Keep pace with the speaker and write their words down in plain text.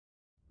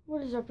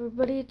What is up,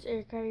 everybody? It's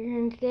Eric here,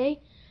 and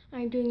today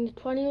I'm doing the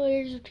 20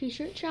 layers of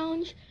t-shirt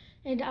challenge.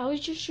 And I was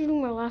just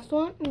shooting my last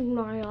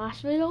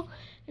video,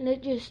 and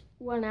it just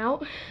went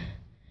out.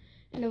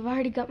 And I've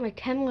already got my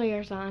 10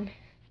 layers on.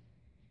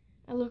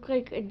 I look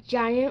like a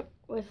giant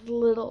with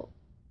little.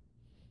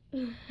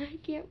 I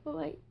can't put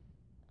my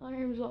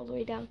arms all the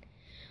way down.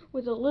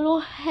 With a little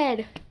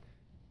head.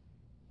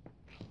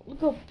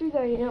 Look how big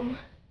I am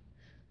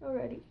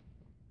already.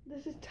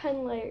 This is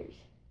 10 layers.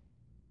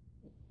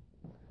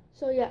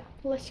 So yeah,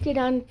 let's get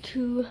on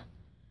to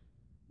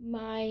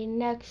my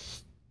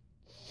next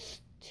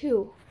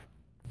two.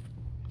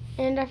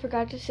 And I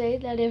forgot to say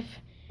that if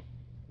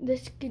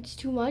this gets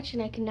too much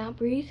and I cannot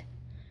breathe,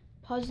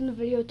 pausing the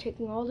video,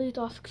 taking all these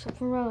off except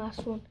for my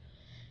last one,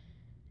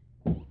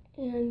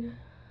 and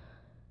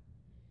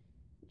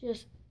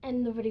just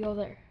end the video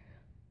there.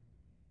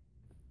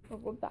 Or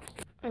goodbye.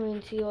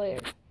 See you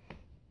later.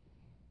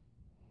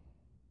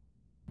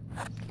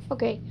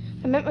 Okay,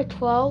 I'm at my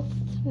 12th.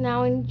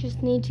 Now I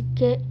just need to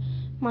get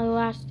my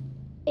last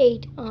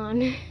 8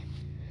 on.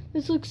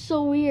 This looks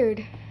so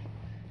weird.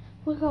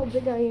 Look how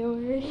big I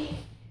am already.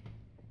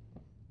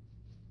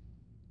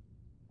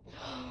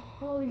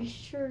 All these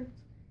shirts.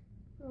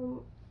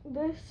 From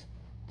this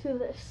to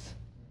this.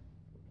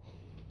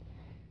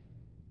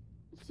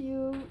 See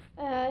you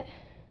at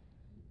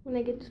when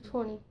I get to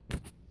 20.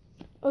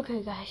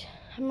 Okay guys,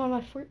 I'm on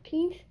my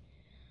 14th.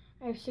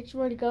 I have 6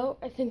 more to go.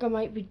 I think I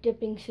might be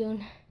dipping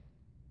soon.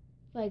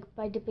 Like,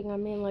 by dipping, I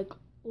mean, like,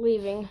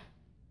 leaving.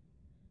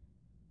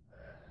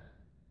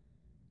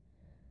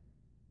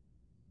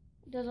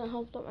 It doesn't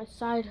help that my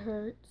side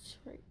hurts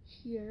right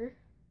here.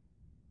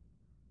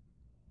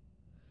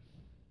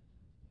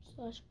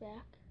 Slash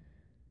back.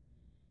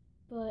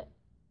 But,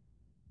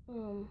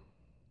 I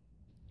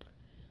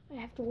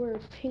have to wear a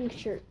pink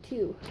shirt,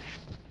 too.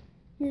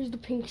 Here's the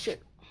pink shirt.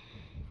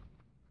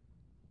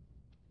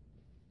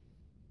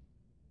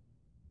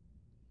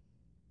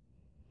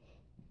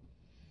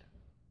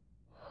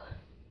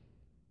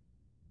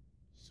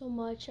 So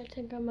much. I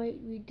think I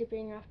might be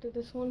dipping after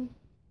this one.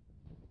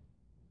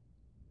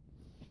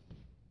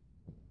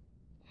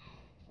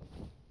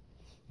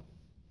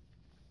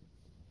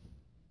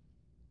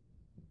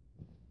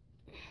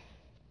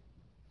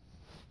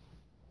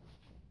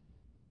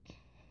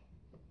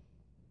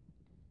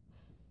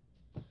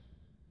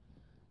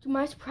 To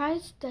my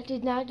surprise, that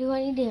did not do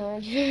any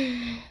damage.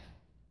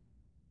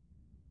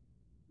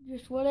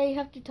 Just what I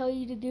have to tell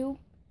you to do.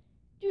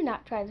 Do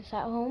not try this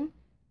at home.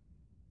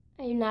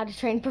 I am not a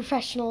trained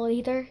professional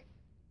either.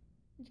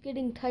 It's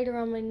getting tight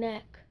around my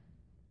neck.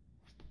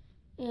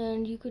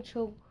 And you could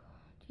choke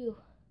too.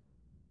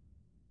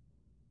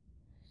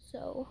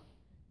 So,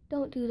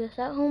 don't do this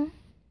at home.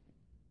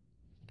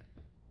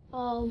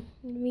 I'll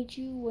meet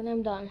you when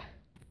I'm done.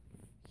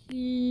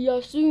 See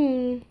ya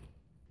soon.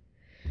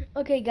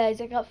 Okay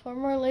guys, I got 4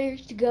 more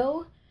layers to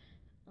go.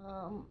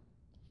 I'm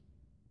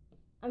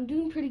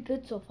doing pretty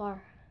good so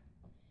far.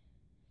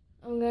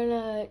 I'm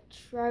gonna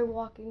try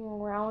walking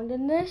around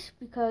in this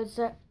because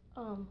what's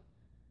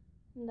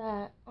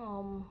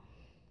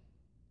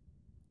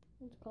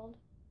it called?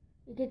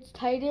 It gets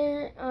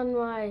tighter on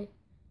my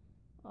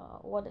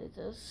what is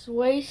this,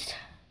 waist.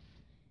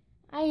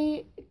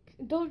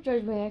 Don't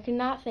judge me. I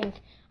cannot think.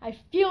 I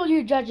feel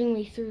you judging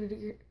me through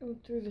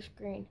the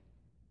screen.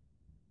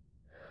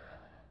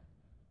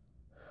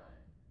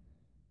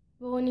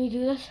 But when you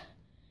do this,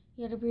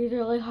 you gotta breathe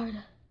really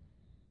hard.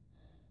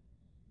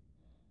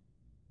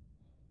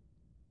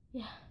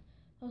 Yeah,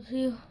 I'll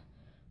see you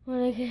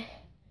when I get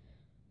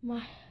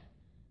my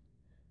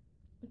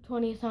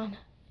 20th on.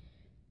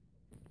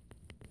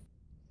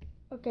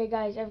 Okay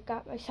guys, I've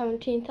got my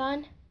 17th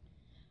on.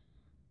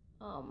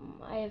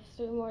 I have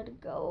 3 more to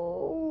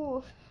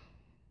go.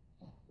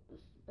 This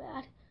is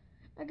bad.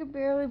 I could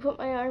barely put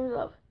my arms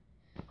up.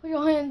 Put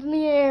your hands in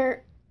the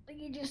air.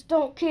 Like you just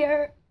don't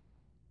care.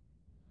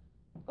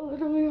 I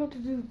don't know how to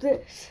do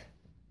this.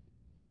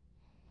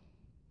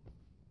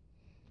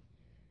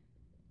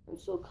 I'm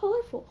so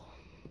colorful.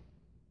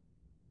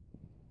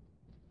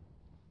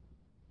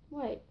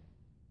 Wait.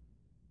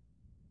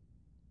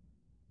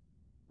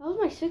 That was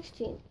my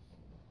 16th.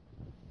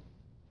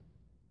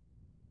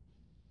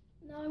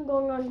 Now I'm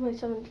going on to my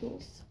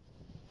 17th.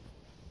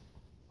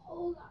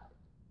 Oh God.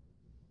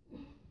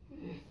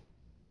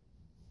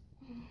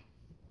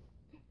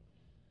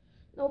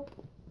 Nope.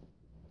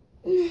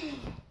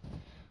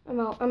 I'm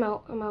out.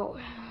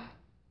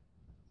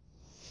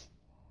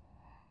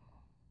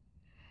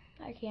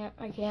 I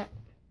can't.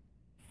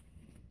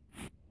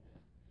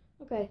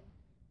 Okay,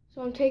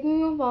 so I'm taking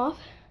them off.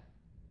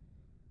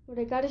 What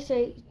I gotta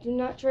say, do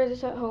not try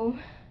this at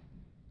home.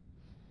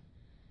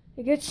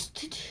 It gets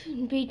to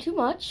be too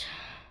much.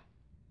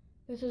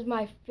 This is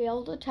my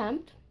failed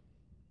attempt.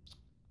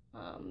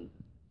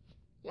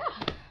 Yeah,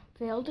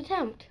 failed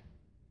attempt.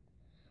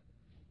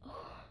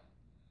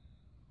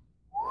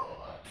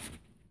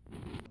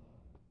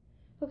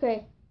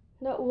 Okay,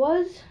 that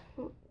was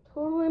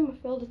totally my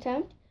failed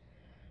attempt.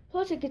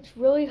 Plus, it gets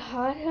really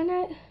hot in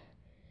it.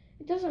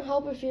 It doesn't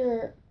help if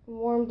you're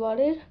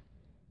warm-blooded,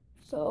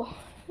 So,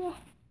 yeah,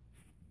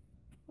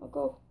 I'll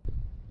go.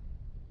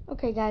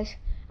 Okay, guys,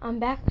 I'm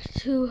back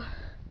to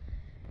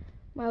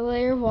my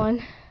layer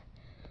 1.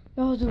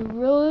 That was a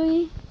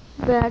really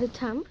bad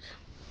attempt.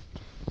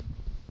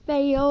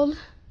 Failed.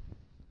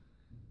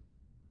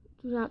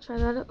 Do not try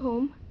that at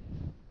home.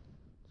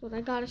 That's what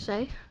I gotta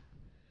say.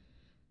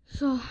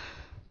 So,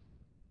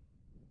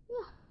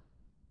 yeah.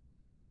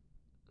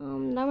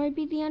 That might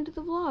be the end of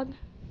the vlog.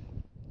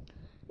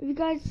 If you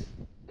guys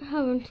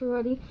haven't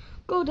already,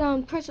 go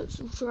down, press that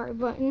subscribe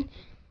button,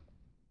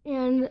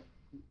 and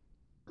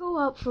go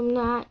up from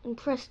that and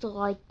press the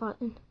like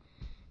button.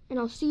 And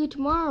I'll see you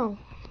tomorrow.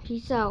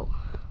 Peace out.